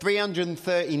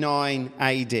339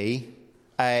 AD,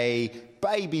 a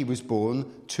baby was born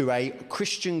to a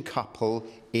Christian couple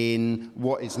in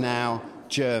what is now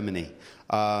Germany.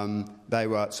 They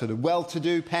were sort of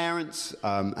well-to-do parents,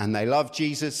 and they loved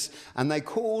Jesus, and they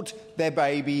called their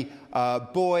baby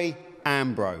boy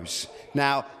Ambrose.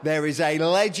 Now, there is a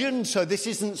legend, so this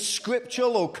isn't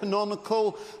scriptural or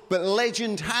canonical, but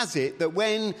legend has it that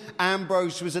when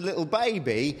Ambrose was a little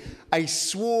baby, a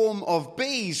swarm of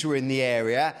bees were in the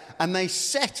area, and they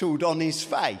settled on his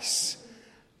face.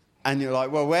 And you're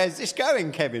like, well, where's this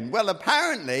going, Kevin? Well,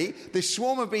 apparently, this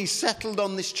swarm of bees settled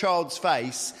on this child's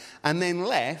face and then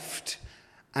left,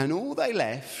 and all they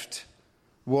left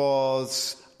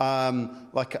was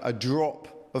like a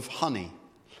drop of honey.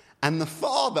 And the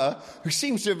father, who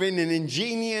seems to have been an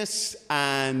ingenious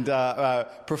and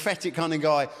prophetic kind of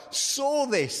guy, saw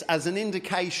this as an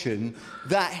indication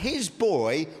that his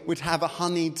boy would have a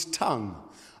honeyed tongue.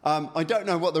 I don't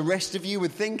know what the rest of you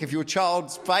would think if your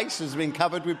child's face has been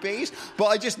covered with bees, but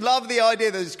I just love the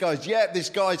idea that this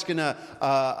guy's going to,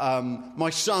 my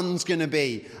son's going to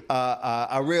be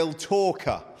a real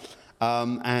talker.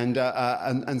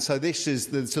 And so this is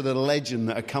the sort of legend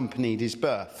that accompanied his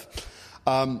birth.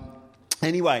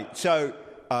 Anyway, so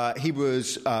he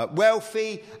was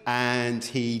wealthy, and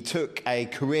he took a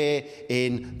career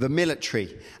in the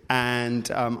military. And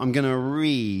I'm going to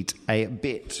read a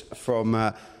bit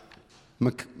from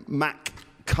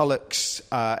McCulloch's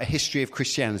A History of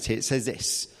Christianity. It says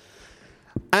this: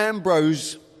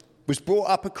 Ambrose was brought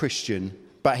up a Christian,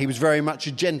 but he was very much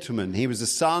a gentleman. He was the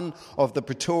son of the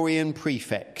Praetorian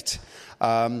prefect.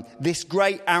 This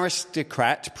great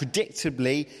aristocrat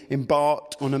predictably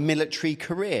embarked on a military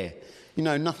career. You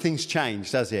know, nothing's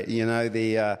changed, has it? You know,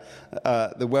 the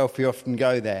wealthy often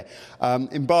go there.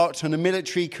 Embarked on a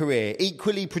military career,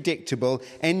 equally predictable,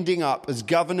 ending up as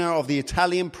governor of the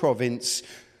Italian province,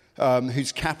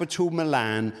 whose capital,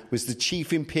 Milan, was the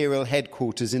chief imperial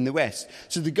headquarters in the West.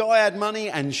 So the guy had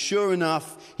money, and sure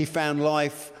enough, he found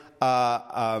life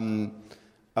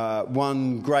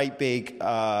one great big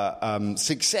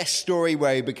success story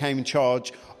where he became in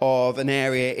charge of an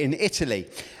area in Italy.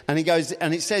 And he goes,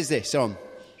 and it says this on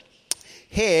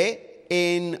here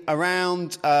in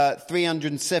around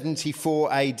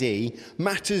 374 AD,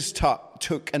 matters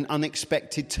took an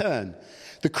unexpected turn.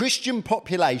 The Christian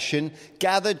population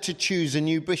gathered to choose a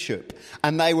new bishop,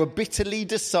 and they were bitterly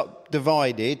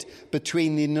divided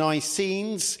between the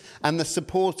Nicenes and the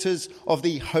supporters of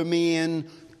the Homoean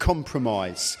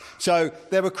Compromise. So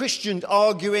there were Christians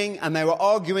arguing, and they were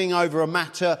arguing over a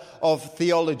matter of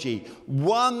theology.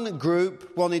 One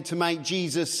group wanted to make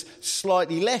Jesus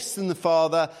slightly less than the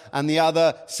Father, and the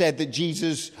other said that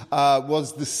Jesus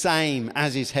was the same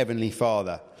as his heavenly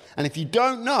Father. And if you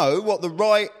don't know what the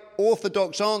right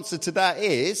orthodox answer to that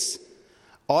is,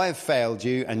 I have failed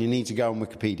you, and you need to go on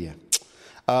Wikipedia.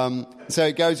 So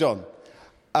it goes on.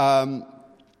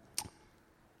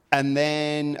 And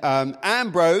then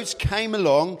Ambrose came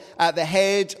along at the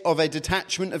head of a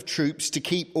detachment of troops to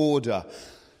keep order.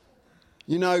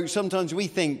 You know, sometimes we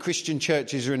think Christian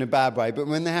churches are in a bad way, but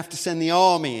when they have to send the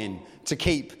army in to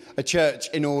keep a church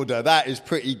in order, that is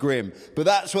pretty grim. But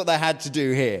that's what they had to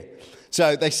do here.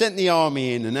 So they sent the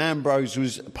army in, and Ambrose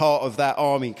was part of that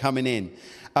army coming in.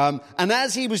 And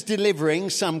as he was delivering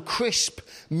some crisp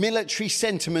military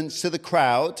sentiments to the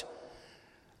crowd,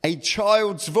 a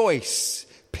child's voice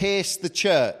pierced the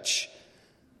church,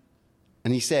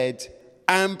 and he said,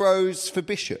 "Ambrose for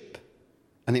bishop."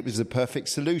 And it was the perfect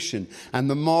solution, and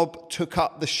the mob took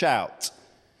up the shout.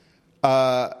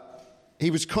 He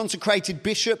was consecrated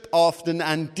bishop after an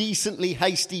indecently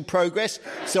hasty progress,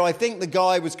 so I think the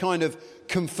guy was kind of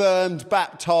confirmed,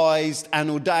 baptised and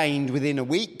ordained within a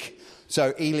week.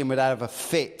 So Elim would have a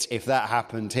fit if that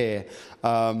happened here.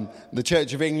 The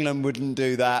Church of England wouldn't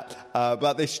do that,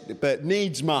 but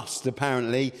needs must,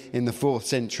 apparently, in the 4th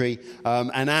century.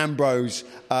 And Ambrose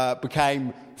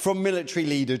became from military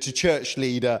leader to church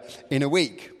leader in a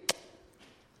week.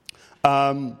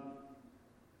 And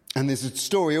there's a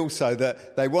story also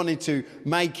that they wanted to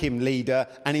make him leader,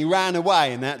 and he ran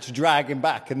away, and they had to drag him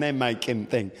back and then make him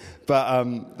thing.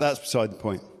 But that's beside the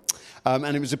point.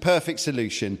 And it was a perfect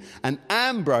solution. And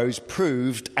Ambrose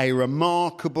proved a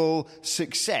remarkable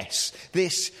success.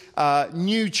 This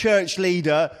new church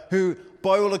leader who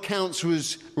by all accounts,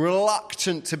 was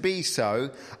reluctant to be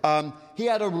so, he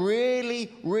had a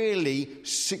really, really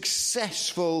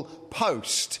successful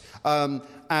post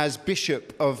as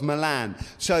Bishop of Milan.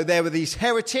 So there were these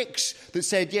heretics that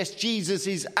said, yes, Jesus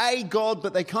is a God,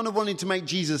 but they kind of wanted to make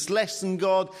Jesus less than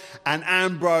God. And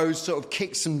Ambrose sort of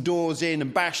kicked some doors in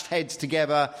and bashed heads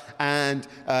together. And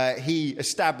he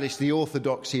established the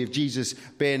orthodoxy of Jesus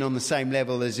being on the same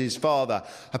level as his father.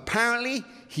 Apparently,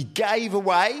 he gave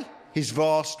away his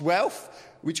vast wealth,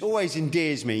 which always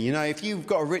endears me. You know, if you've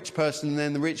got a rich person and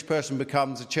then the rich person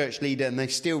becomes a church leader and they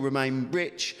still remain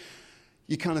rich,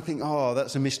 you kind of think, oh,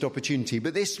 that's a missed opportunity.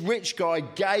 But this rich guy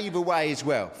gave away his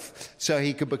wealth so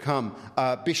he could become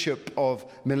Bishop of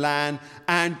Milan.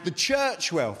 And the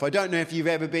church wealth, I don't know if you've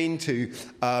ever been to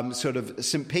sort of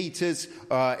St. Peter's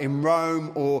in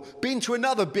Rome, or been to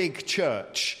another big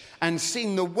church and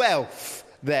seen the wealth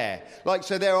there. Like,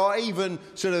 so there are even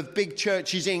sort of big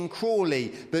churches in Crawley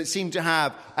that seem to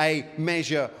have a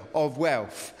measure of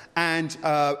wealth. And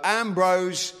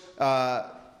Ambrose,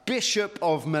 Bishop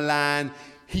of Milan,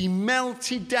 he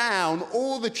melted down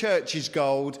all the church's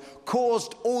gold,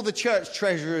 caused all the church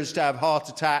treasurers to have heart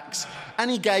attacks,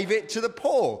 and he gave it to the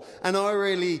poor. And I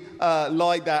really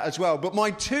like that as well. But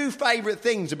my two favourite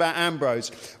things about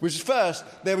Ambrose was, first,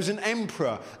 there was an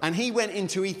emperor, and he went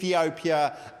into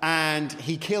Ethiopia and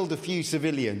he killed a few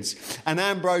civilians. And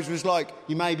Ambrose was like,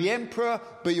 you may be emperor,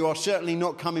 but you are certainly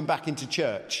not coming back into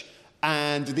church.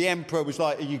 And the emperor was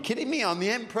like, are you kidding me? I'm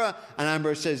the emperor. And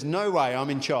Ambrose says, no way,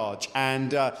 I'm in charge.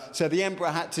 And so the emperor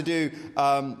had to do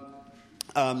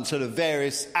sort of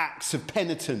various acts of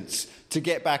penitence to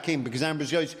get back in, because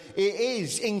Ambrose goes, it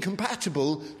is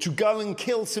incompatible to go and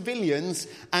kill civilians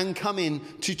and come in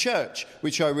to church,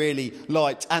 which I really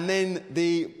liked. And then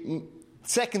the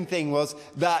second thing was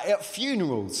that at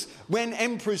funerals, when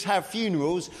emperors have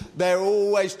funerals, they're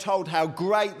always told how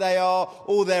great they are,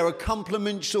 all their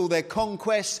accomplishments, all their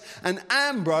conquests. And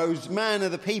Ambrose, man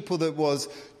of the people that was,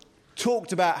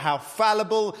 talked about how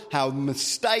fallible, how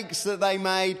mistakes that they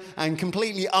made, and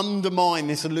completely undermined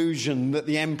this illusion that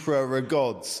the emperor are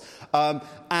gods.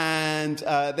 And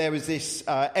there was this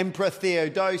Emperor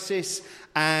Theodosius,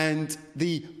 and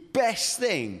the best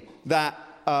thing that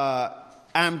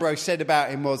Ambrose said about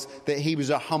him was that he was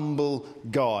a humble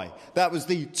guy. That was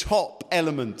the top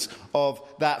element of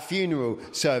that funeral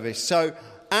service. So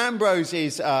Ambrose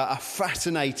is a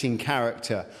fascinating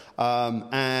character,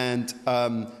 and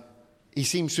he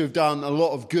seems to have done a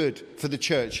lot of good for the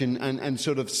church and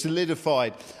sort of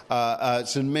solidified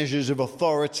some measures of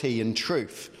authority and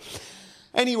truth.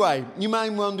 Anyway, you may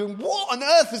be wondering, what on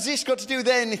earth has this got to do with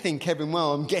anything, Kevin?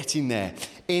 Well, I'm getting there.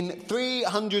 In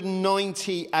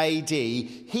 390 AD,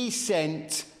 he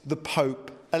sent the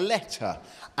Pope a letter.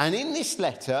 And in this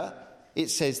letter, it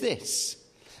says this: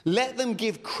 let them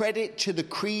give credit to the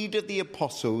creed of the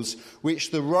apostles,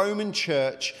 which the Roman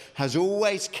Church has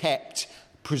always kept,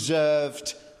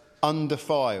 preserved,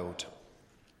 undefiled.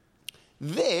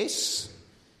 This,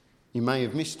 you may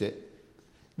have missed it,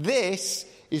 this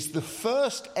is the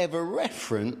first ever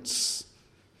reference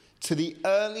to the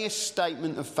earliest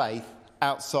statement of faith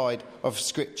outside of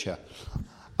Scripture.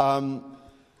 I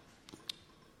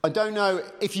don't know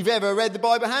if you've ever read the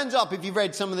Bible. Hands up if you've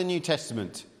read some of the New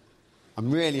Testament.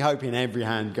 I'm really hoping every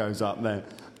hand goes up there.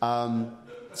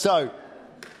 So,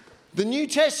 the New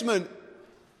Testament,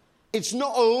 it's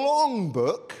not a long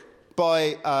book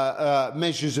by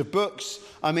measures of books.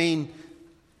 I mean,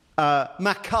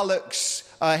 McCulloch's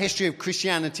History of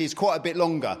Christianity is quite a bit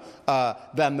longer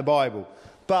than the Bible.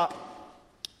 But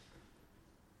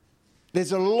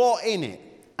there's a lot in it,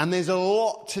 and there's a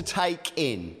lot to take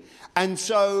in. And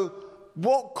so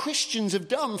what Christians have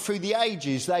done through the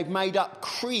ages, they've made up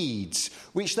creeds,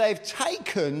 which they've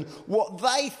taken what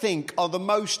they think are the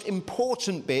most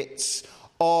important bits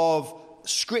of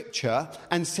Scripture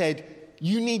and said,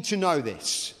 you need to know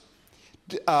this.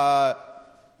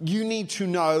 You need to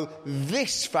know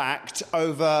this fact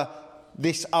over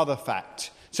this other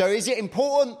fact. So is it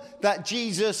important that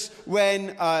Jesus,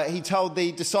 when he told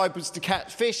the disciples to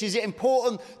catch fish, is it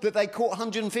important that they caught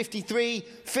 153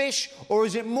 fish? Or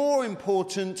is it more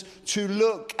important to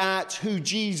look at who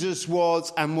Jesus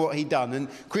was and what he'd done? And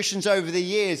Christians over the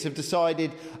years have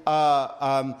decided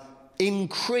in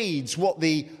creeds what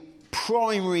the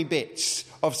primary bits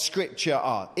of Scripture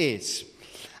is.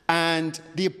 And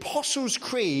the Apostles'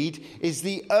 Creed is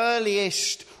the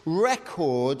earliest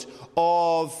record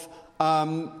of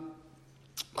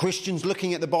Christians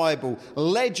looking at the Bible.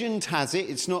 Legend has it,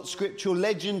 it's not scriptural,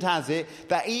 legend has it,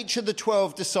 that each of the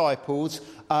 12 disciples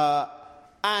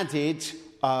added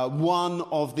one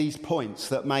of these points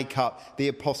that make up the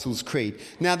Apostles' Creed.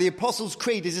 Now, the Apostles'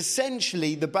 Creed is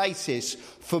essentially the basis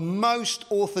for most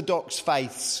Orthodox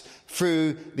faiths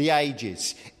through the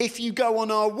ages. If you go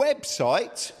on our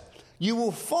website, you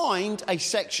will find a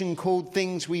section called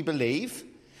Things We Believe,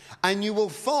 and you will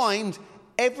find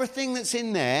everything that's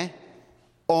in there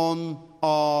on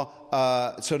our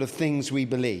sort of things we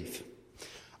believe.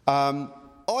 I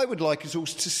would like us all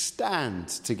to stand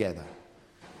together,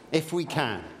 if we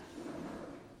can.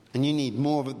 And you need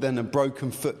more than a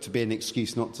broken foot to be an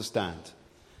excuse not to stand.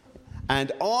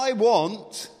 And I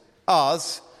want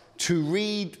us to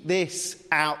read this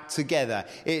out together.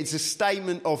 It's a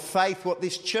statement of faith, what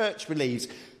this church believes.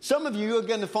 Some of you are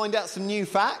going to find out some new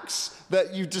facts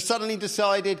that you've just suddenly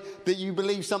decided that you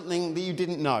believe something that you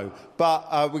didn't know.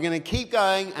 But we're going to keep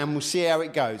going and we'll see how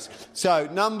it goes. So,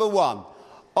 number one,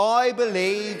 I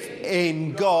believe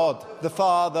in God, the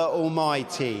Father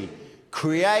Almighty,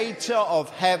 creator of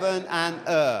heaven and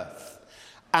earth,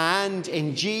 and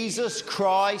in Jesus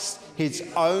Christ, his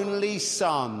only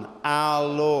Son, our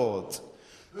Lord,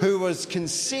 who was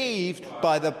conceived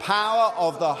by the power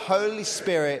of the Holy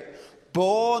Spirit,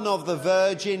 born of the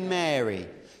Virgin Mary,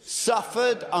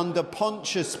 suffered under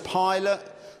Pontius Pilate,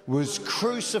 was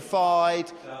crucified,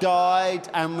 died,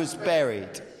 and was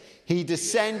buried. He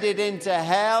descended into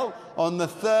hell. On the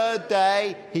third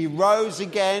day, he rose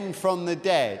again from the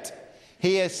dead.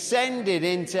 He ascended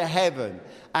into heaven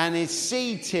and is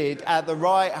seated at the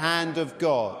right hand of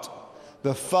God,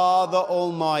 the Father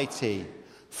Almighty.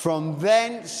 From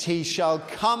thence he shall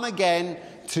come again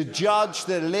to judge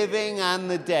the living and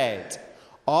the dead.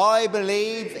 I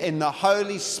believe in the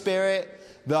Holy Spirit,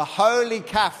 the Holy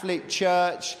Catholic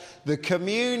Church, the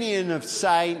communion of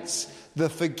saints, the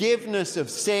forgiveness of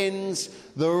sins,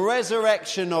 the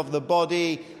resurrection of the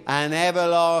body, and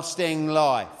everlasting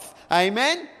life.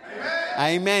 Amen? Amen.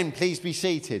 Amen. Please be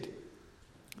seated.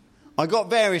 I got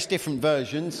various different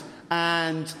versions,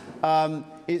 and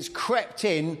it's crept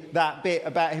in that bit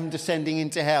about him descending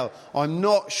into hell. I'm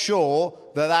not sure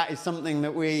that is something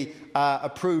that we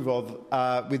approve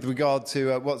of with regard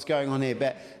to what's going on here,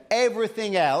 but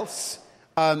everything else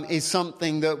is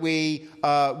something that we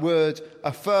would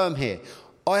affirm here.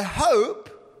 I hope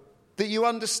that you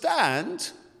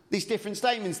understand these different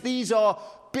statements. These are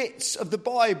bits of the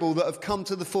Bible that have come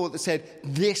to the fore that said,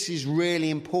 this is really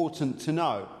important to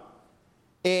know.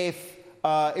 If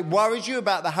it worries you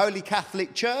about the Holy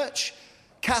Catholic Church,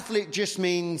 Catholic just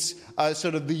means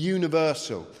sort of the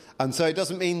universal. And so it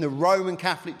doesn't mean the Roman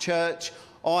Catholic Church.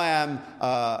 I am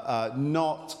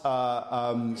not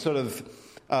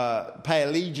pay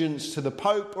allegiance to the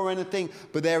Pope or anything,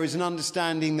 but there is an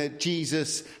understanding that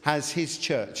Jesus has his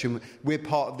church, and we're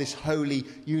part of this holy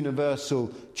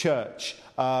universal church,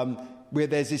 where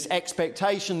there's this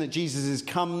expectation that Jesus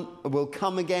will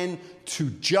come again to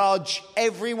judge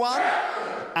everyone,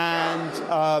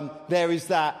 and there is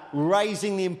that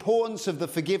raising the importance of the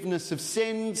forgiveness of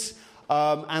sins,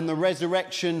 and the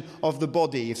resurrection of the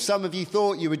body. If some of you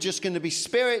thought you were just going to be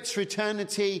spirits for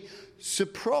eternity,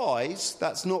 surprise,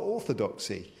 that's not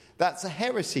orthodoxy. That's a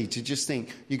heresy to just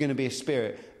think you're going to be a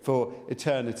spirit for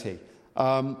eternity.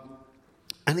 And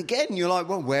again, you're like,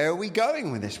 well, where are we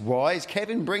going with this? Why is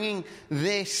Kevin bringing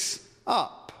this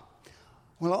up?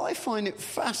 Well, I find it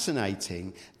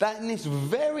fascinating that in this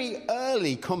very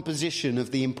early composition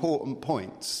of the important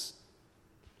points,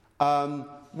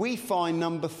 we find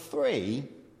number 3,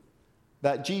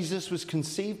 that Jesus was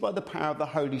conceived by the power of the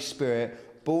Holy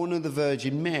Spirit, born of the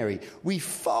Virgin Mary. We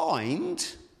find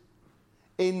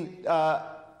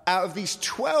out of these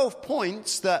 12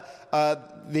 points that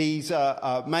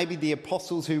maybe the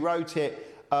apostles who wrote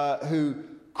it, who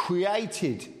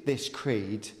created this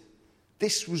creed,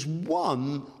 this was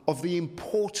one of the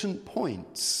important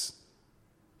points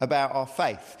about our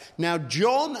faith. Now,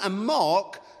 John and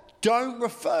Mark don't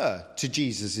refer to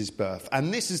Jesus' birth,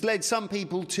 and this has led some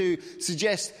people to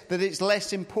suggest that it's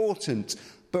less important.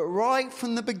 But right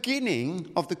from the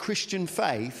beginning of the Christian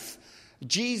faith,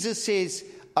 Jesus'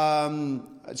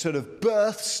 sort of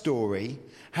birth story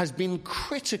has been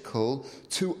critical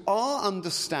to our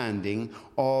understanding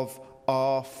of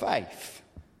our faith.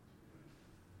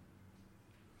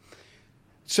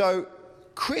 So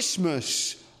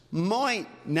Christmas might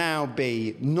now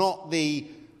be not the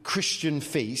Christian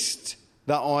feast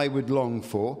that I would long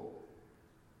for,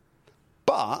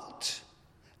 but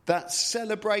that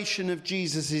celebration of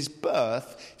Jesus'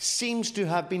 birth seems to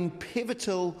have been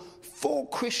pivotal for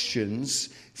Christians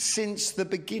since the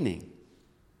beginning.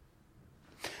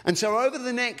 And so over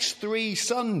the next 3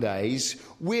 Sundays,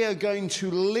 we are going to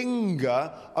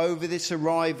linger over this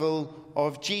arrival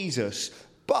of Jesus.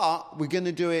 but we're going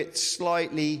to do it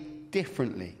slightly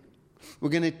differently.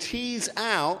 We're going to tease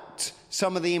out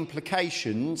some of the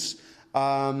implications,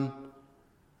 and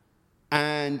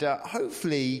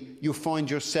hopefully you'll find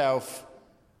yourself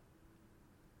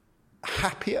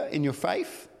happier in your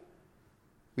faith,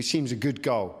 which seems a good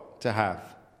goal to have,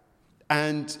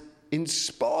 and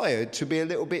inspired to be a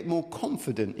little bit more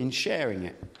confident in sharing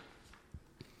it.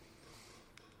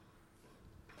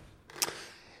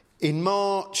 In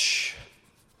March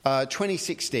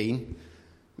 2016,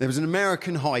 there was an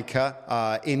American hiker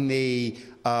in the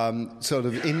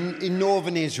in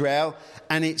northern Israel,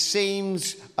 and it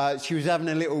seems she was having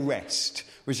a little rest,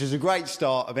 which is a great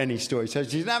start of any story. So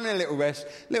she's having a little rest,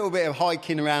 a little bit of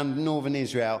hiking around northern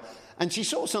Israel, and she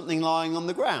saw something lying on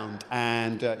the ground,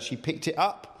 and she picked it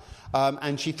up,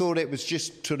 and she thought it was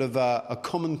just sort of a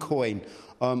common coin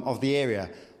of the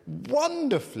area.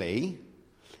 Wonderfully,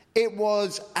 it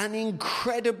was an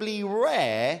incredibly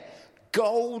rare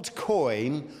gold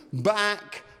coin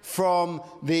back from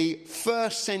the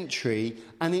 1st century,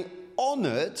 and it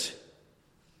honoured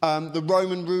the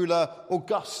Roman ruler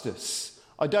Augustus.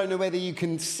 I don't know whether you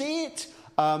can see it,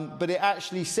 but it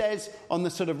actually says on the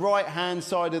sort of right-hand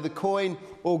side of the coin,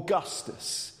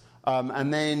 Augustus,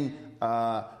 and then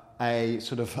a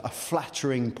sort of a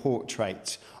flattering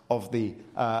portrait of the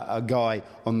a guy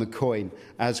on the coin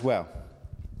as well.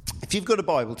 If you've got a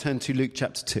Bible, turn to Luke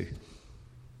chapter 2.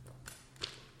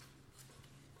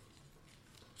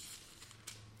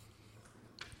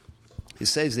 It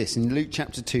says this in Luke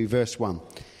chapter 2, verse 1.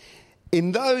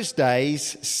 In those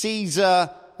days,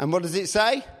 Caesar, and what does it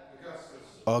say?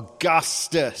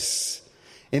 Augustus.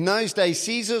 In those days,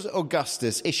 Caesar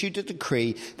Augustus issued a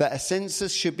decree that a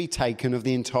census should be taken of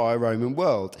the entire Roman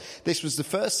world. This was the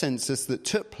first census that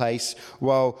took place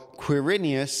while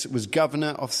Quirinius was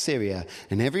governor of Syria,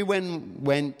 and everyone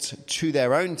went to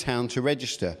their own town to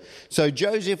register. So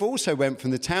Joseph also went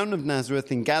from the town of Nazareth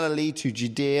in Galilee to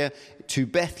Judea, to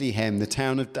Bethlehem, the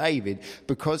town of David,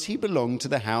 because he belonged to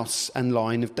the house and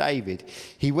line of David.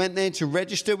 He went there to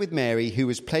register with Mary, who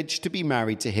was pledged to be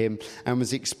married to him and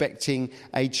was expecting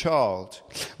a child.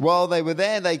 While they were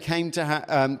there, they came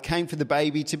for the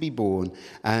baby to be born,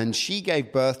 and she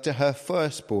gave birth to her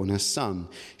firstborn, a son.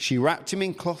 She wrapped him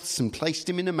in cloths and placed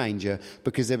him in a manger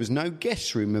because there was no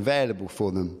guest room available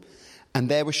for them. And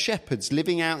there were shepherds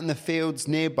living out in the fields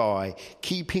nearby,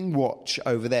 keeping watch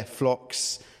over their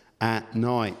flocks at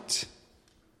night.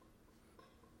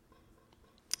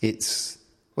 It's,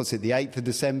 the 8th of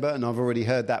December, and I've already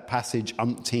heard that passage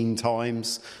umpteen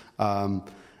times. So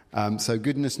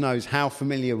goodness knows how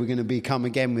familiar we're going to become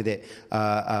again with it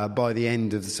by the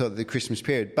end of the Christmas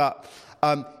period. But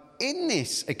in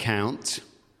this account,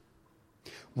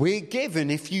 we're given,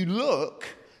 if you look,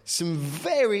 some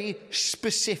very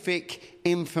specific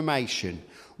information.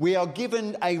 We are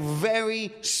given a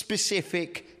very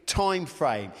specific time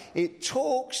frame. It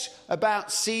talks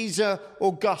about Caesar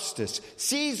Augustus.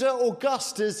 Caesar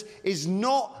Augustus is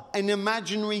not an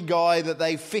imaginary guy that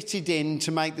they fitted in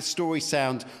to make the story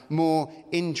sound more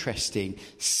interesting.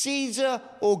 Caesar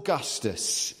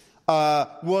Augustus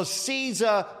was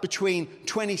Caesar between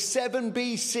 27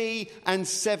 BC and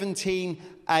 14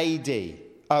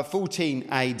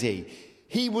 AD.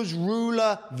 He was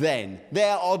ruler then.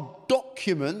 There are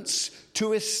documents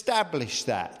to establish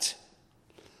that.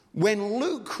 When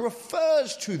Luke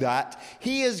refers to that,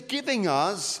 he is giving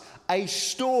us a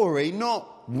story,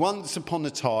 not once upon a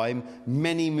time,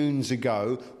 many moons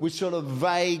ago, with sort of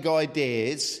vague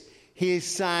ideas. He is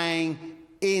saying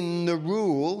in the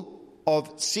rule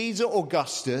of Caesar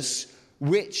Augustus,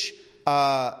 which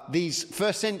these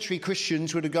first century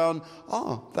Christians would have gone,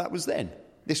 that was then.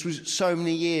 This was so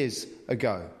many years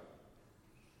ago.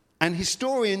 And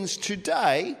historians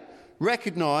today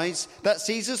recognise that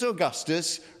Caesar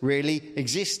Augustus really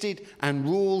existed and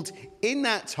ruled in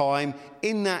that time,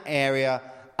 in that area,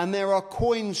 and there are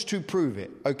coins to prove it,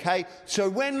 okay? So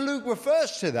when Luke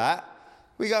refers to that,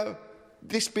 we go,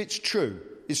 this bit's true.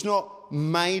 It's not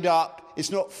made up,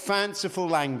 it's not fanciful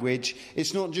language,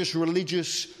 it's not just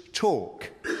religious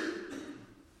talk.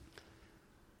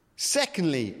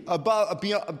 Secondly,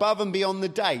 above and beyond the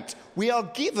date, we are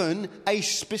given a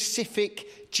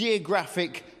specific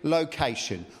geographic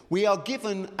location. We are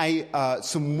given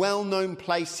some well-known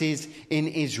places in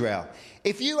Israel.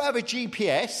 If you have a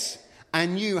GPS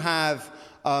and you have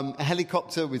a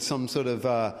helicopter with some sort of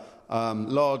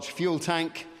large fuel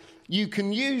tank, you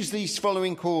can use these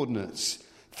following coordinates.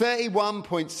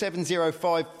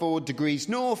 31.7054 degrees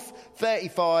north,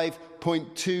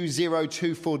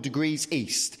 35.2024 degrees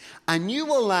east. And you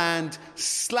will land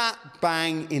slap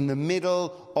bang in the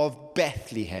middle of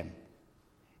Bethlehem.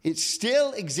 It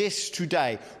still exists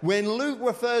today. When Luke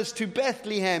refers to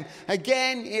Bethlehem,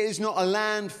 again, it is not a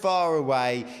land far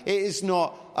away. It is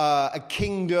not a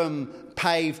kingdom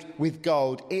paved with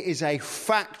gold. It is a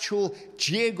factual,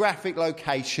 geographic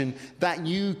location that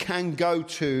you can go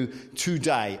to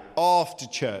today, after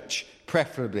church,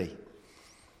 preferably.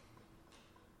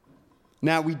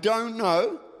 Now, we don't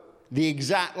know the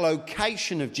exact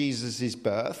location of Jesus'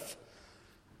 birth,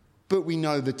 but we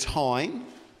know the time.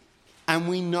 And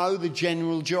we know the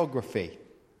general geography.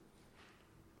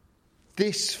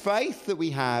 This faith that we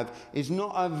have is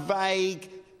not a vague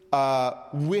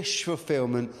wish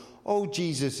fulfillment. Oh,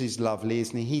 Jesus is lovely,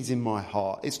 isn't he? He's in my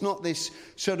heart. It's not this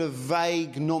sort of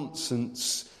vague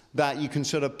nonsense that you can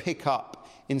sort of pick up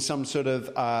in some sort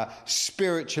of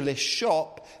spiritualist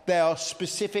shop. There are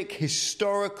specific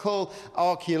historical,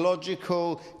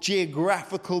 archaeological,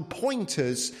 geographical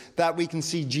pointers that we can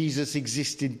see Jesus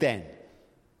existed then.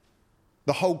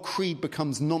 The whole creed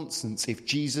becomes nonsense if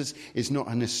Jesus is not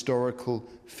an historical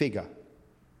figure.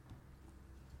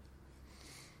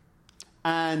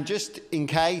 And just in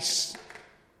case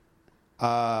you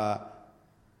want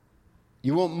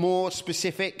more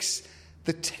specifics,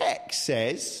 the text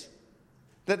says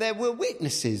that there were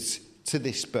witnesses to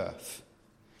this birth.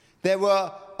 There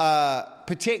were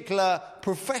particular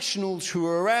professionals who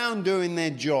were around doing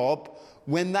their job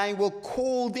when they were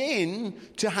called in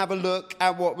to have a look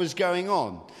at what was going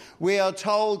on. We are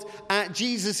told at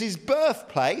Jesus'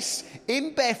 birthplace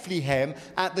in Bethlehem,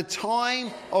 at the time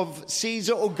of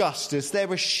Caesar Augustus, there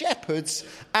were shepherds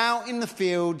out in the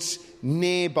fields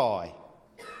nearby.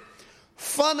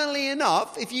 Funnily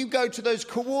enough, if you go to those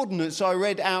coordinates I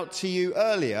read out to you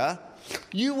earlier,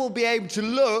 you will be able to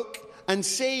look and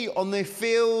see on the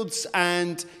fields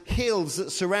and hills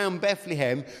that surround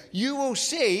Bethlehem, you will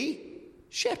see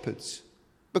shepherds,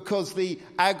 because the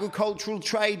agricultural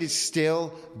trade is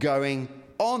still going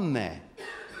on there.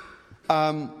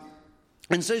 And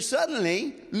so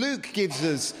suddenly Luke gives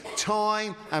us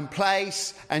time and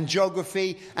place and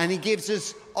geography, and he gives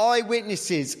us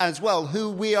eyewitnesses as well, who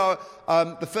we are,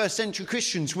 the first century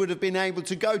Christians would have been able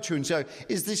to go to and say,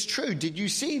 is this true? Did you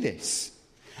see this?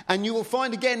 And you will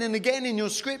find again and again in your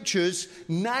scriptures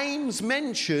names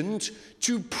mentioned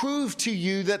to prove to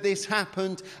you that this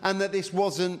happened and that this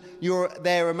wasn't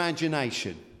their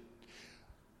imagination.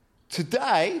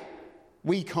 Today,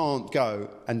 we can't go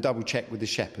and double check with the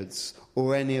shepherds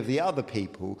or any of the other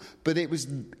people, but it was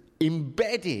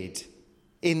embedded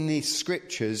in these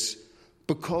scriptures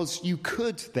because you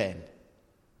could then.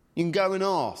 You can go and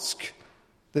ask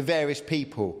the various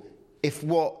people if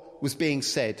what was being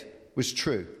said was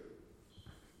true.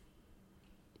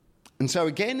 And so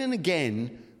again and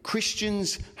again,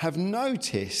 Christians have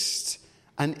noticed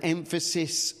an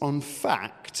emphasis on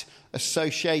fact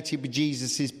associated with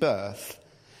Jesus' birth,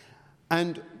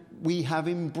 and we have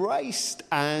embraced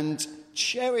and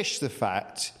cherished the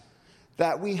fact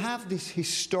that we have this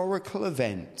historical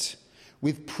event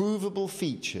with provable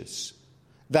features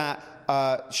that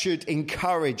should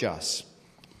encourage us.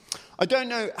 I don't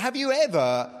know, have you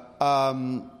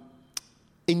ever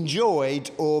enjoyed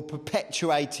or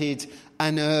perpetuated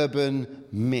an urban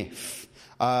myth?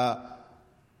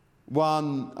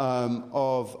 One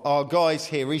of our guys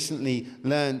here recently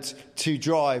learnt to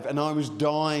drive, and I was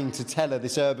dying to tell her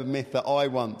this urban myth that I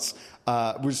once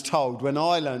was told when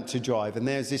I learnt to drive. And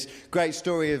there's this great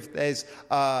story of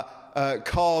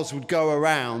cars would go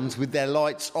around with their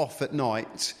lights off at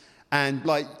night. And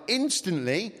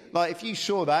instantly, if you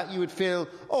saw that, you would feel,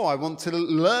 I want to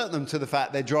alert them to the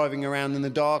fact they're driving around in the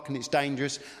dark and it's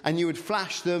dangerous. And you would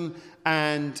flash them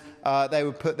and they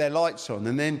would put their lights on.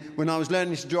 And then when I was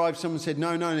learning to drive, someone said,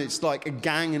 no, it's like a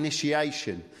gang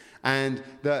initiation. And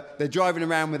they're driving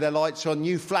around with their lights on,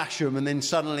 you flash them, and then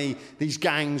suddenly these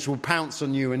gangs will pounce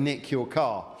on you and nick your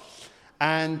car.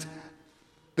 And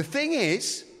the thing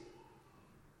is,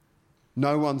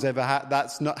 no one's ever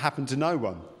that's not happened to no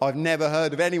one. I've never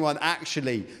heard of anyone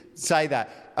actually say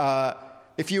that.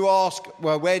 If you ask,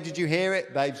 well, where did you hear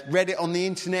it? They've read it on the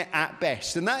internet at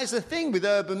best. And that is the thing with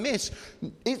urban myths.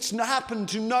 It's happened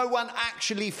to no one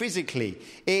actually physically.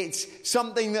 It's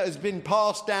something that has been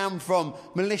passed down from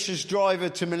malicious driver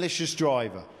to malicious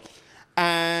driver.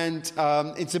 And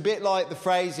it's a bit like the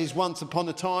phrases once upon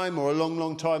a time or a long,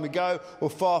 long time ago or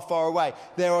far, far away.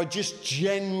 There are just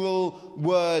general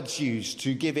words used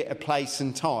to give it a place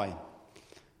and time.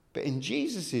 But in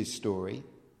Jesus' story,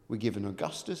 we're given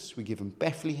Augustus, we're given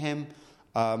Bethlehem,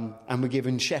 and we're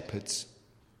given shepherds.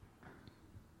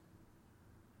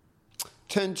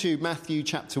 Turn to Matthew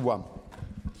chapter 1.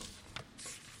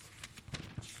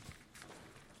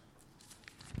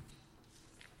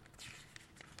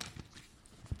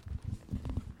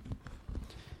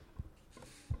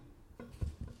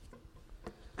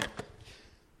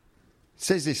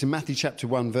 says this in Matthew chapter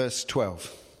 1, verse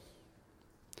 12.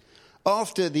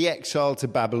 After the exile to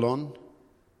Babylon,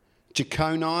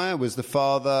 Jeconiah was the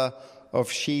father of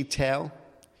Shealtiel,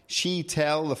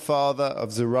 Shealtiel the father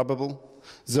of Zerubbabel,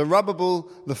 Zerubbabel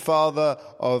the father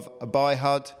of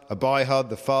Abihud, Abihud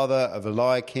the father of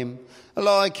Eliakim,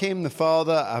 Eliakim the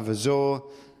father of Azor.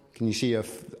 Can you see your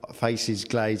faces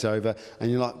glaze over? And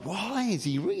you're like, why is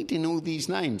he reading all these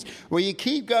names? Well, you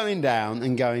keep going down.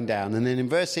 And then in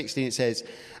verse 16 it says,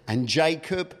 and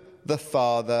Jacob the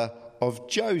father of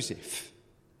Joseph,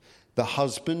 the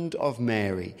husband of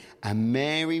Mary. And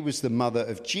Mary was the mother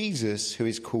of Jesus, who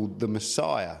is called the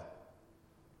Messiah.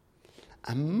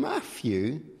 And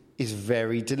Matthew is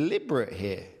very deliberate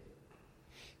here.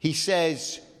 He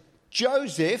says,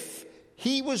 Joseph,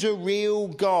 he was a real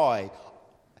guy.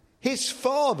 His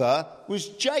father was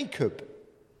Jacob.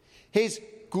 His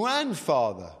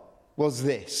grandfather was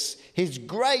this. His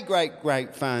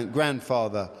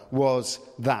great-great-great-grandfather was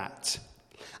that.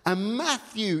 And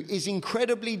Matthew is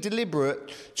incredibly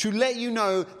deliberate to let you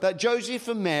know that Joseph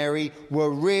and Mary were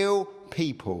real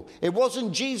people. It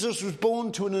wasn't Jesus was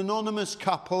born to an anonymous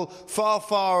couple far,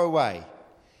 far away.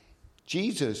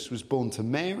 Jesus was born to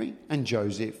Mary and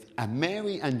Joseph, and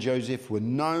Mary and Joseph were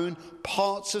known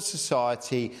parts of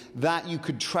society that you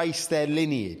could trace their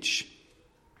lineage.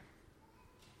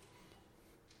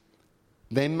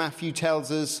 Then Matthew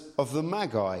tells us of the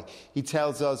Magi. He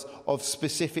tells us of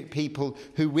specific people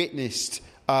who witnessed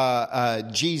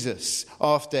Jesus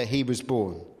after he was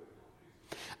born.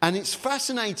 And it's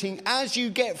fascinating, as you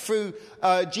get through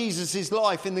Jesus'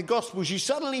 life in the Gospels, you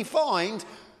suddenly find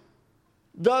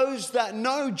those that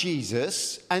know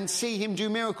Jesus and see him do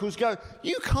miracles go,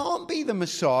 you can't be the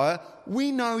Messiah.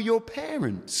 We know your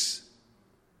parents.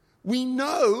 We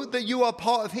know that you are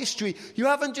part of history. You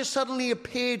haven't just suddenly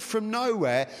appeared from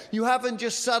nowhere. You haven't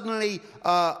just suddenly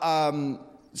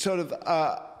sort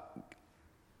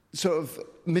of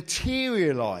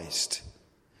materialized.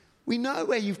 We know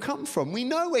where you've come from. We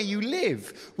know where you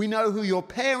live. We know who your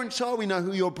parents are. We know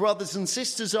who your brothers and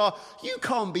sisters are. You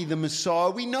can't be the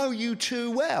Messiah. We know you too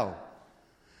well.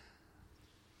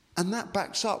 And that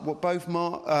backs up what both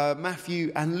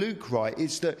Matthew and Luke write,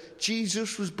 is that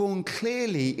Jesus was born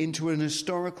clearly into an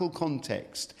historical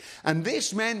context. And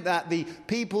this meant that the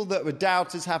people that were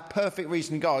doubters have perfect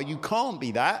reason to go, oh, you can't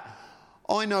be that.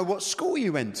 I know what school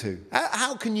you went to.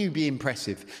 How can you be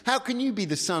impressive? How can you be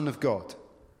the Son of God?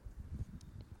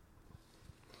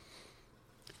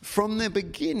 From the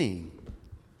beginning,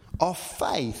 our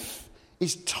faith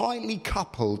is tightly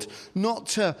coupled not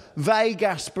to vague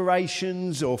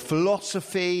aspirations or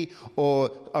philosophy or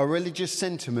a religious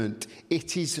sentiment.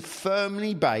 It is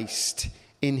firmly based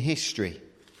in history.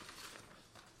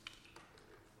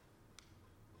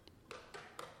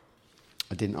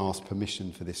 I didn't ask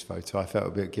permission for this photo. I felt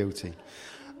a bit guilty.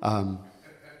 But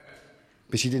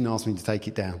she didn't ask me to take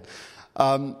it down.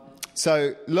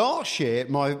 So last year,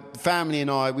 my family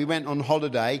and I, we went on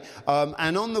holiday,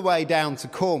 and on the way down to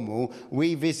Cornwall,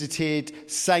 we visited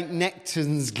St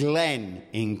Nectan's Glen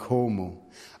in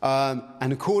Cornwall.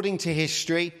 And according to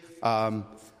history, and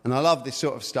I love this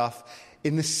sort of stuff,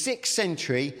 in the 6th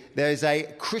century, there is a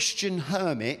Christian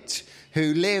hermit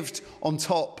who lived on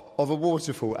top of a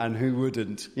waterfall, and who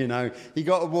wouldn't? You know, you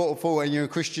got a waterfall and you're a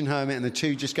Christian hermit, and the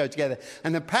two just go together.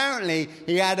 And apparently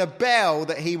he had a bell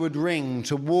that he would ring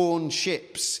to warn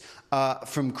ships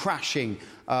from crashing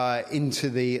into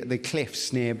the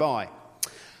cliffs nearby.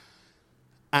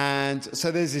 And so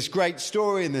there's this great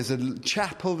story, and there's a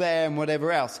chapel there and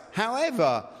whatever else.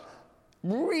 However,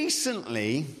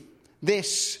 recently,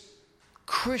 this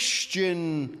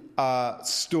Christian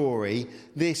story,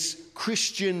 this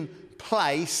Christian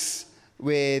place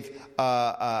with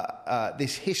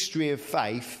this history of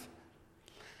faith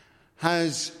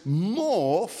has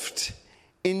morphed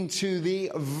into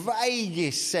the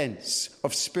vaguest sense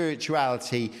of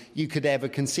spirituality you could ever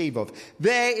conceive of.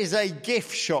 There is a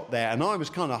gift shop there, and I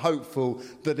was kind of hopeful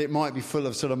that it might be full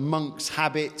of sort of monks'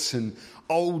 habits and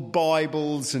old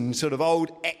Bibles and sort of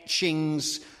old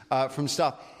etchings from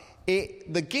stuff.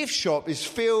 The gift shop is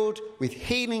filled with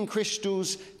healing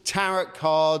crystals, tarot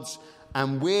cards,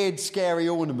 and weird, scary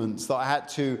ornaments that I had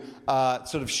to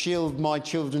sort of shield my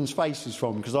children's faces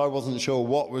from, because I wasn't sure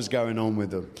what was going on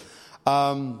with them.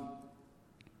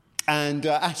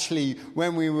 Actually,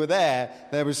 when we were there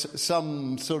was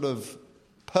some sort of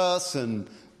person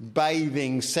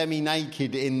bathing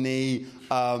semi-naked in the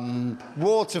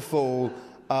waterfall,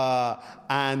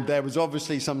 and there was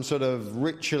obviously some sort of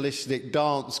ritualistic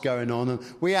dance going on, and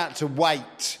we had to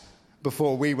wait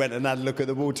before we went and had a look at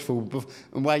the waterfall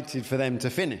and waited for them to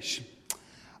finish.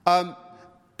 But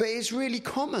But it's really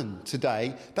common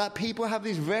today that people have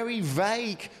this very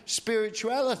vague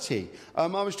spirituality. I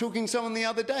was talking to someone the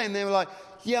other day and they were like,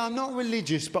 yeah, I'm not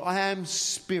religious, but I am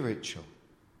spiritual.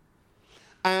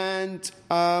 And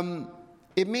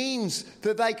it means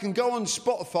that they can go on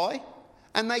Spotify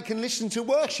and they can listen to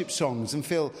worship songs and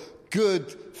feel good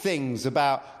things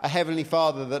about a Heavenly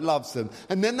Father that loves them.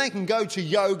 And then they can go to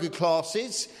yoga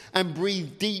classes and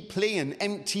breathe deeply and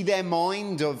empty their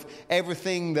mind of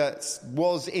everything that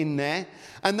was in there.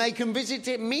 And they can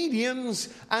visit mediums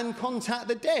and contact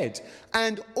the dead.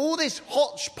 And all this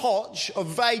hodgepodge of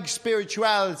vague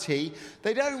spirituality,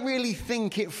 they don't really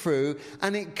think it through.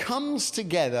 And it comes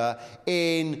together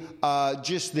in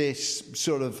just this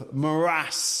sort of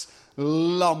morass,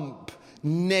 lump,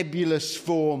 nebulous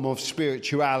form of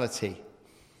spirituality.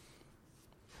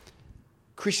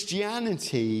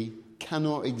 Christianity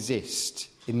cannot exist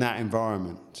in that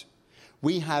environment.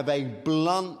 We have a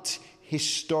blunt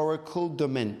historical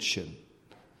dimension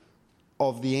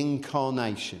of the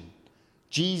incarnation.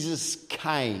 Jesus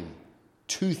came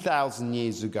 2,000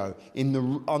 years ago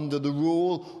under the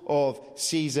rule of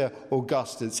Caesar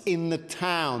Augustus in the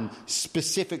town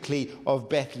specifically of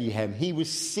Bethlehem. He was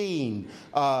seen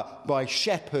by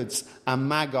shepherds and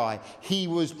magi. He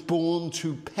was born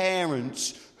to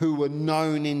parents who were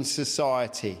known in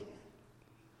society.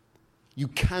 You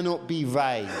cannot be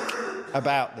vague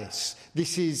about this.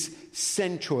 This is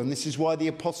central, and this is why the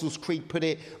Apostles' Creed put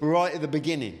it right at the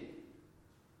beginning.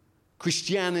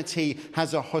 Christianity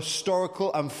has a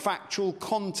historical and factual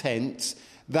content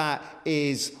that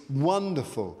is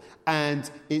wonderful, and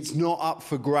it's not up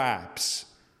for grabs.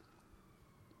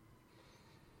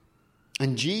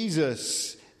 And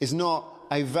Jesus is not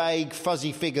a vague,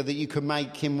 fuzzy figure that you can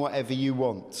make him whatever you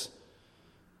want.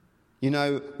 You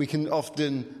know, we can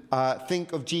often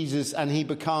think of Jesus and he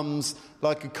becomes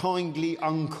like a kindly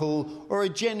uncle or a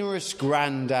generous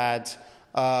granddad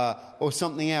or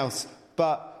something else.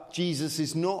 But Jesus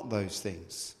is not those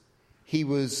things. He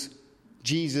was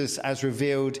Jesus as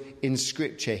revealed in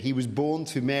Scripture. He was born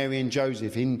to Mary and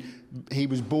Joseph. He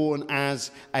was born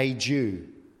as a Jew.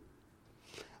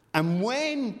 And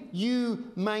when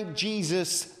you make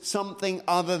Jesus something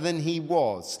other than he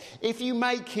was, if you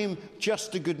make him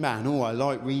just a good man, oh, I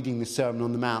like reading the Sermon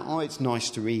on the Mount, oh, it's nice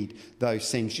to read those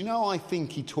things. You know, I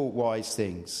think he taught wise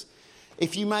things.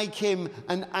 If you make him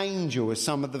an angel, as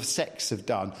some of the sects have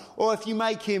done, or if you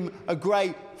make him a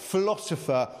great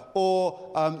philosopher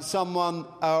or someone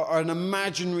or an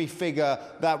imaginary figure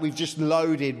that we've just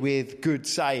loaded with good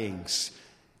sayings,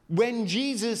 when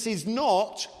Jesus is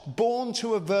not born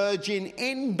to a virgin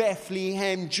in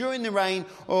Bethlehem during the reign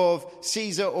of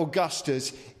Caesar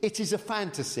Augustus, it is a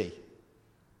fantasy.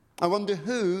 I wonder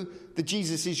who the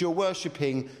Jesus is you're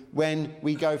worshipping when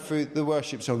we go through the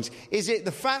worship songs. Is it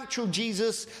the factual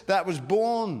Jesus that was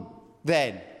born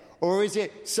then? Or is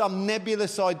it some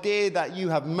nebulous idea that you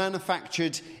have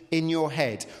manufactured in your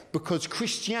head? Because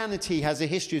Christianity has a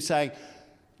history of saying,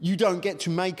 you don't get to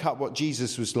make up what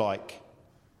Jesus was like.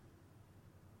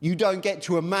 You don't get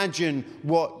to imagine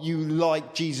what you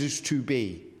like Jesus to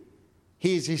be.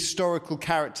 He is a historical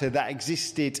character that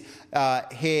existed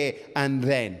here and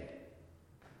then.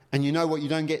 And you know what? You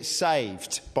don't get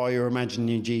saved by your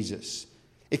imagining Jesus.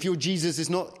 If your Jesus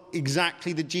is not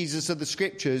exactly the Jesus of the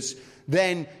Scriptures,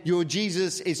 then your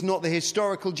Jesus is not the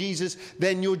historical Jesus.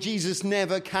 Then your Jesus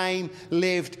never came,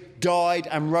 lived, died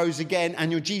and rose again.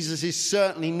 And your Jesus is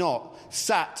certainly not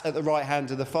sat at the right hand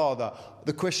of the Father.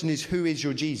 The question is, who is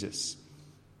your Jesus?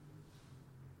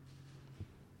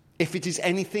 If it is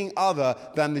anything other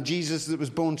than the Jesus that was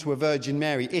born to a Virgin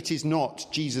Mary, it is not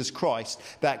Jesus Christ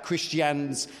that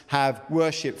Christians have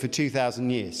worshipped for 2,000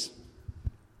 years.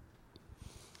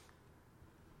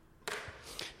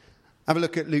 Have a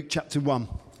look at Luke chapter 1.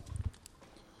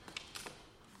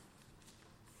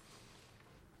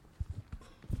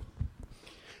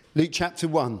 Luke chapter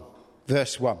 1,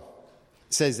 verse 1.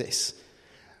 It says this.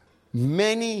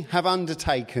 Many have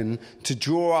undertaken to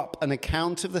draw up an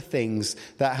account of the things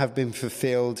that have been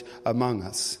fulfilled among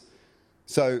us.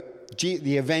 So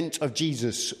the event of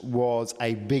Jesus was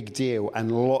a big deal and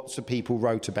lots of people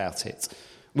wrote about it.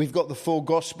 We've got the 4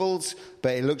 Gospels,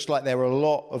 but it looks like there are a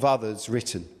lot of others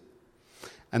written.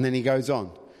 And then he goes on.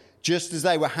 Just as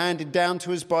they were handed down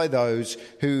to us by those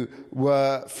who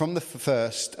were from the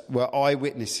first were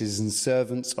eyewitnesses and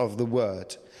servants of the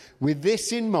word. With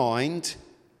this in mind,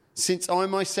 since I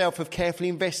myself have carefully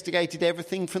investigated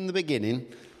everything from the beginning,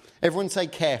 everyone say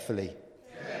carefully.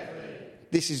 Carefully.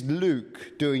 This is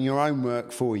Luke doing your own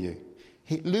work for you.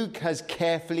 Luke has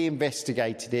carefully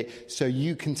investigated it so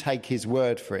you can take his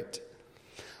word for it.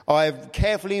 I have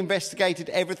carefully investigated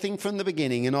everything from the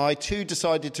beginning, and I too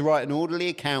decided to write an orderly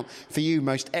account for you,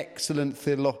 most excellent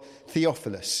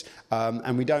Theophilus.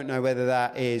 And we don't know whether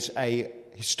that is a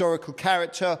historical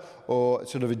character or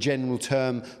sort of a general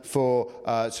term for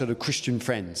sort of Christian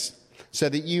friends. So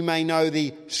that you may know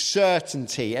the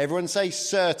certainty. Everyone say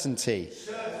certainty.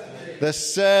 The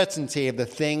certainty of the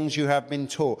things you have been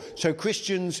taught. So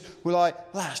Christians were like,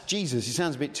 well, that's Jesus. He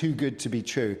sounds a bit too good to be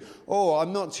true. Or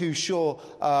I'm not too sure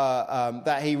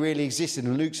that he really existed.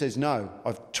 And Luke says, no,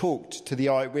 I've talked to the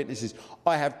eyewitnesses.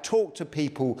 I have talked to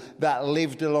people that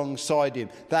lived alongside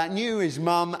him, that knew his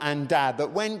mum and dad,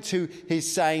 that went to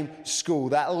his same school,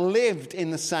 that lived in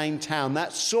the same town,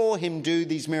 that saw him do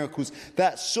these miracles,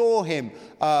 that saw him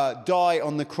die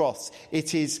on the cross.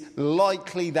 It is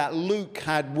likely that Luke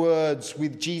had words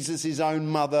with Jesus' own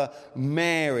mother,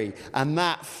 Mary, and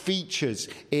that features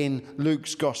in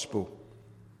Luke's gospel.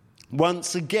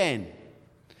 Once again,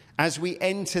 as we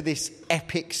enter this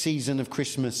epic season of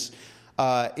Christmas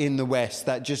in the West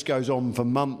that just goes on for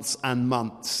months and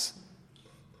months,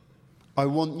 I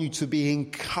want you to be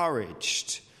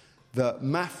encouraged that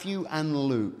Matthew and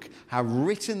Luke have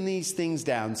written these things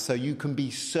down so you can be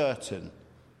certain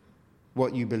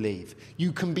what you believe.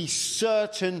 You can be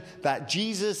certain that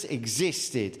Jesus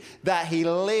existed, that he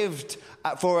lived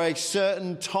for a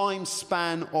certain time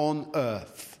span on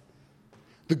earth.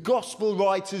 The gospel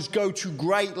writers go to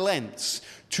great lengths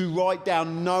to write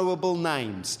down knowable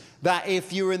names that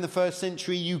if you were in the first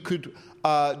century you could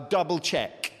double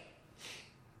check.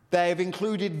 They have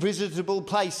included visitable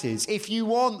places. If you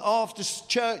want, after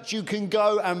church you can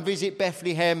go and visit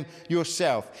Bethlehem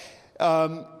yourself.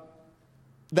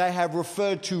 They have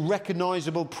referred to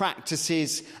recognisable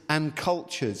practices and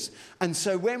cultures. And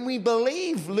so when we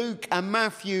believe Luke and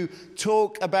Matthew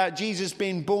talk about Jesus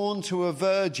being born to a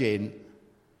virgin,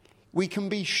 we can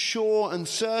be sure and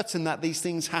certain that these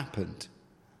things happened.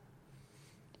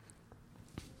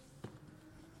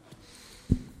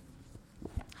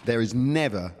 There is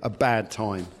never a bad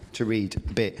time to read a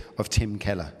bit of Tim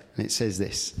Keller. And it says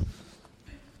this.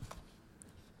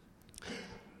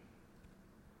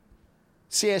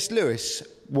 C.S. Lewis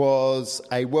was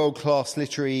a world-class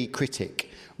literary critic.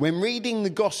 When reading the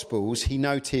Gospels, he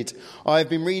noted, I have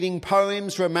been reading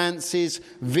poems, romances,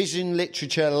 vision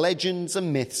literature, legends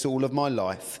and myths all of my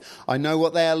life. I know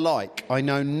what they are like. I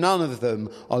know none of them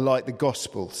are like the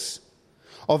Gospels.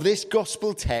 Of this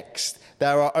Gospel text,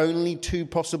 there are only two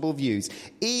possible views.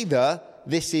 Either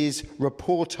this is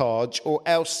reportage or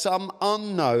else some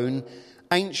unknown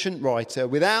ancient writer,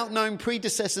 without known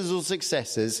predecessors or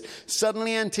successors,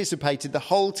 suddenly anticipated the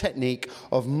whole technique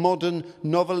of modern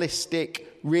novelistic,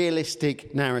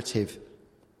 realistic narrative.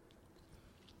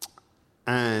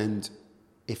 And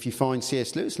if you find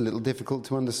C.S. Lewis a little difficult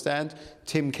to understand,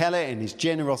 Tim Keller, in his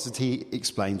generosity,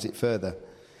 explains it further.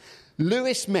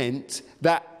 Lewis meant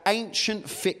that ancient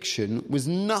fiction was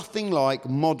nothing like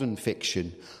modern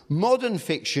fiction. Modern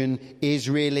fiction is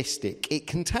realistic. It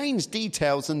contains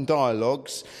details and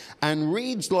dialogues and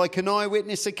reads like an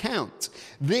eyewitness account.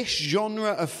 This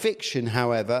genre of fiction,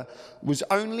 however, was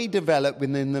only developed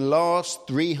within the last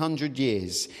 300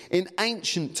 years. In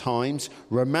ancient times,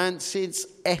 romances,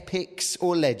 epics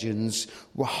or legends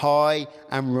were high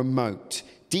and remote.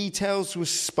 Details were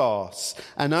sparse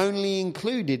and only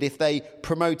included if they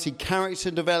promoted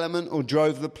character development or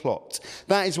drove the plot.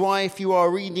 That is why if you are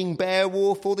reading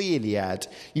Beowulf or the Iliad,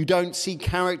 you don't see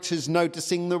characters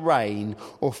noticing the rain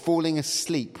or falling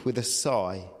asleep with a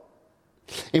sigh.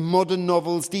 In modern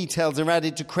novels, details are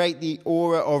added to create the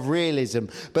aura of realism,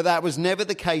 but that was never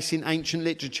the case in ancient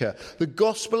literature. The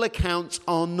gospel accounts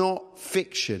are not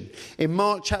fiction. In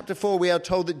Mark chapter 4, we are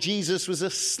told that Jesus was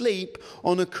asleep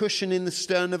on a cushion in the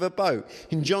stern of a boat.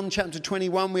 In John chapter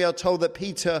 21, we are told that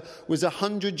Peter was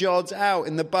 100 yards out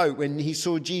in the boat when he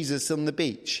saw Jesus on the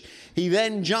beach. He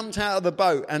then jumped out of the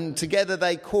boat and together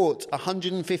they caught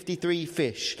 153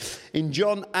 fish. In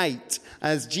John 8,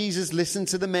 as Jesus listened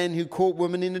to the men who caught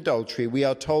women in adultery, we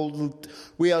are told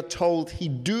he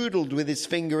doodled with his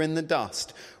finger in the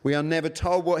dust. We are never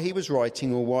told what he was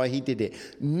writing or why he did it.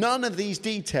 None of these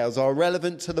details are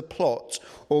relevant to the plot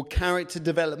or character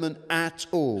development at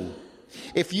all.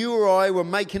 If you or I were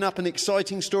making up an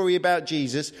exciting story about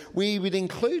Jesus, we would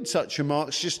include such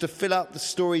remarks just to fill up the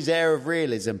story's air of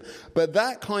realism. But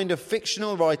that kind of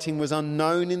fictional writing was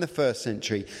unknown in the first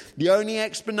century. The only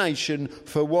explanation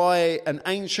for why an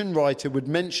ancient writer would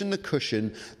mention the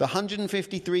cushion, the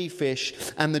 153 fish,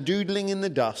 and the doodling in the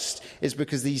dust is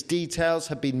because these details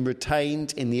have been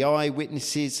retained in the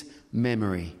eyewitness's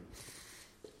memory.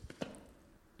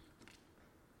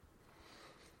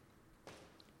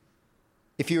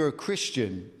 If you're a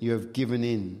Christian, you have given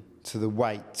in to the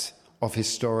weight of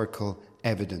historical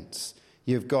evidence.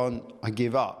 You've gone, I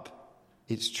give up.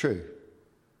 It's true.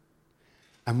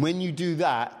 And when you do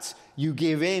that, you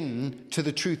give in to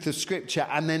the truth of Scripture,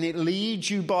 and then it leads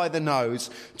you by the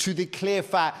nose to the clear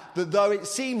fact that though it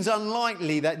seems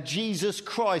unlikely that Jesus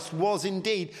Christ was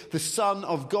indeed the Son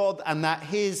of God and that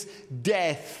his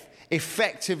death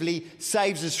effectively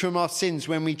saves us from our sins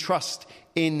when we trust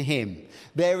in him,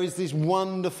 there is this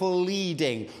wonderful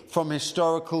leading from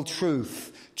historical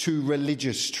truth to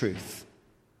religious truth.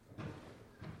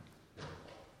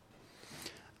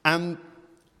 And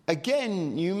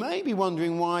again, you may be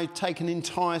wondering why I take an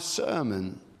entire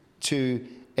sermon to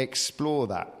explore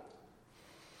that.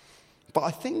 But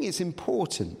I think it's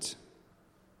important.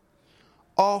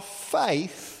 Our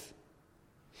faith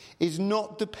is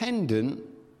not dependent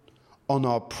on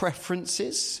our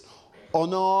preferences,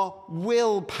 on our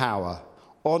willpower,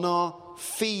 on our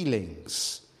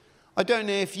feelings. I don't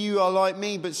know if you are like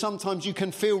me, but sometimes you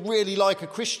can feel really like a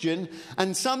Christian,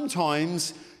 and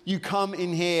sometimes you come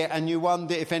in here and you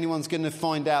wonder if anyone's going to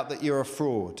find out that you're a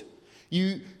fraud.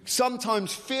 You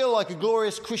sometimes feel like a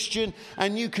glorious Christian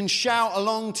and you can shout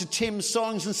along to Tim's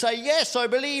songs and say, yes, I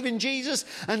believe in Jesus.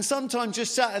 And sometimes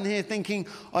just sat in here thinking,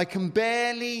 I can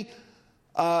barely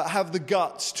have the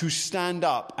guts to stand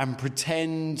up and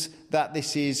pretend that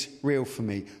this is real for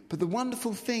me. But the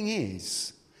wonderful thing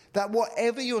is that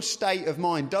whatever your state of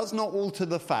mind does not alter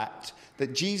the fact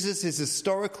that Jesus is a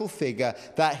historical figure,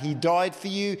 that he died for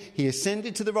you, he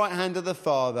ascended to the right hand of the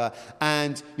Father,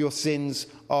 and your sins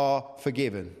are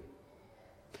forgiven.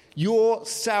 Your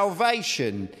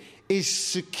salvation is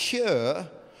secure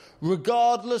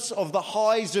regardless of the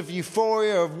highs of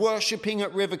euphoria of worshipping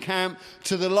at River Camp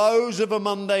to the lows of a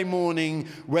Monday morning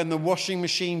when the washing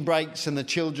machine breaks and the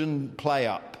children play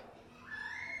up.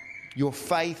 Your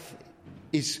faith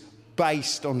is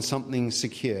based on something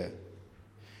secure.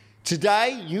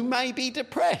 Today, you may be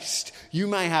depressed. You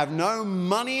may have no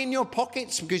money in your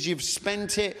pockets because you've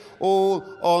spent it all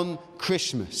on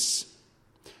Christmas.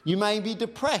 You may be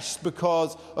depressed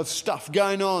because of stuff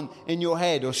going on in your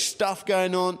head or stuff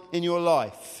going on in your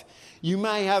life. You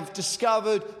may have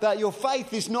discovered that your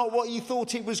faith is not what you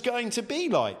thought it was going to be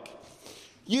like.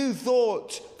 You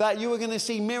thought that you were going to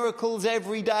see miracles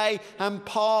every day and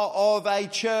part of a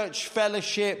church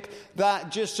fellowship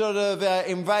that just sort of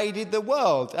invaded the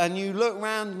world. And you look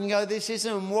around and go, this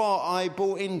isn't what I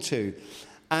bought into.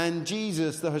 And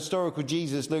Jesus, the historical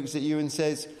Jesus, looks at you and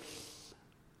says,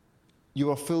 you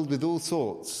are filled with all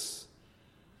sorts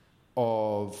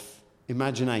of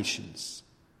imaginations.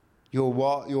 Your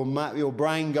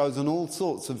brain goes on all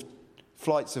sorts of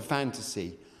flights of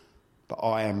fantasy. But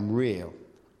I am real.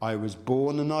 I was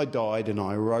born and I died and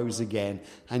I rose again.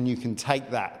 And you can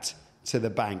take that to the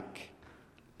bank.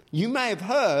 You may have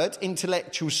heard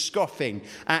intellectual scoffing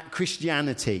at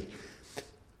Christianity.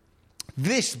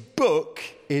 This book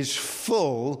is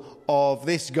full of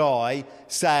this guy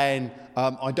saying,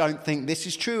 I don't think this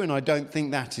is true and I don't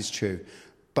think that is true.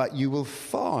 But you will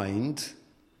find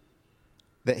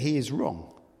that he is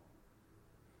wrong.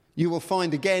 You will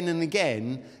find again and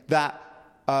again that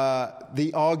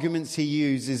the arguments he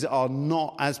uses are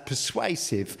not as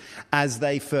persuasive as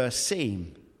they first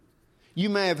seem. You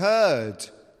may have heard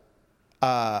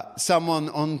someone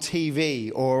on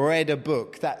TV or read a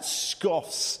book that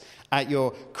scoffs at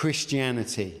your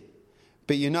Christianity.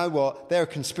 But you know what? There are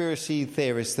conspiracy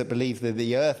theorists that believe that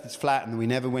the earth is flat and we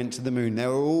never went to the moon. There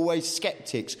are always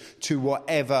skeptics to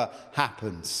whatever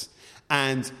happens.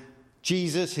 And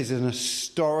Jesus is an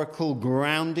historical,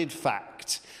 grounded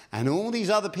fact. And all these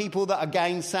other people that are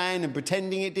gainsaying and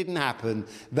pretending it didn't happen,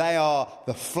 they are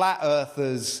the flat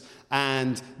earthers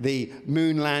and the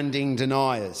moon landing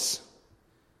deniers.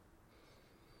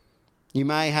 You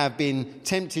may have been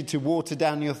tempted to water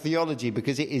down your theology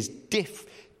because it is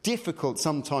difficult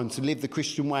sometimes to live the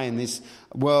Christian way in this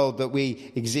world that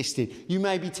we exist in. You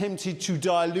may be tempted to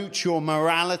dilute your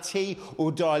morality or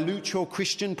dilute your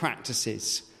Christian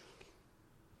practices.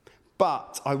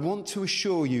 But I want to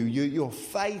assure you, your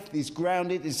faith is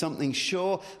grounded in something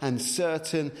sure and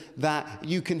certain that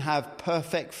you can have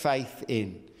perfect faith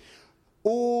in.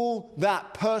 All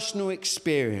that personal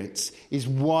experience is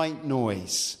white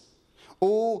noise.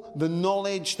 All the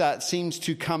knowledge that seems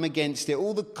to come against it,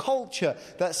 all the culture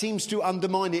that seems to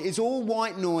undermine it, is all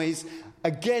white noise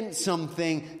against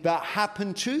something that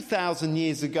happened 2,000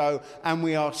 years ago and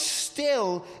we are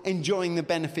still enjoying the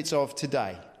benefits of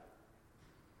today.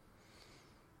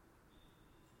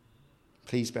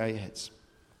 Please bow your heads.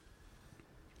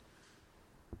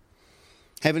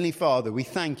 Heavenly Father, we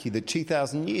thank you that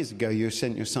 2,000 years ago you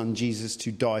sent your son Jesus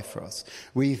to die for us.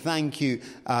 We thank you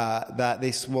that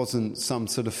this wasn't some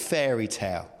sort of fairy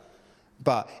tale,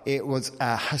 but it was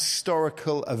a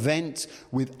historical event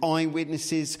with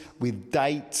eyewitnesses, with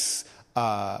dates,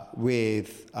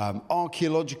 with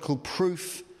archaeological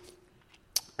proof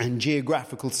and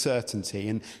geographical certainty.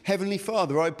 And Heavenly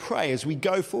Father, I pray as we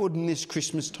go forward in this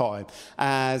Christmas time,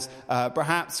 as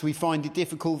perhaps we find it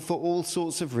difficult for all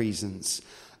sorts of reasons,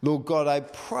 Lord God, I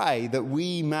pray that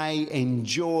we may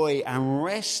enjoy and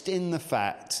rest in the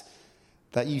fact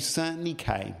that you certainly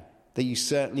came, that you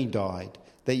certainly died,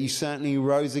 that you certainly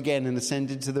rose again and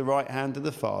ascended to the right hand of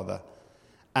the Father,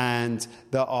 and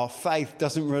that our faith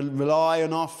doesn't rely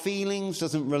on our feelings,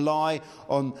 doesn't rely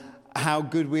on how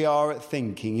good we are at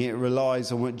thinking. It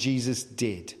relies on what Jesus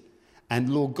did.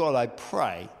 And Lord God, I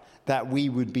pray that we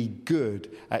would be good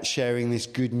at sharing this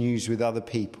good news with other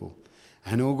people.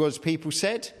 And all God's people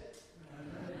said,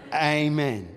 Amen. Amen.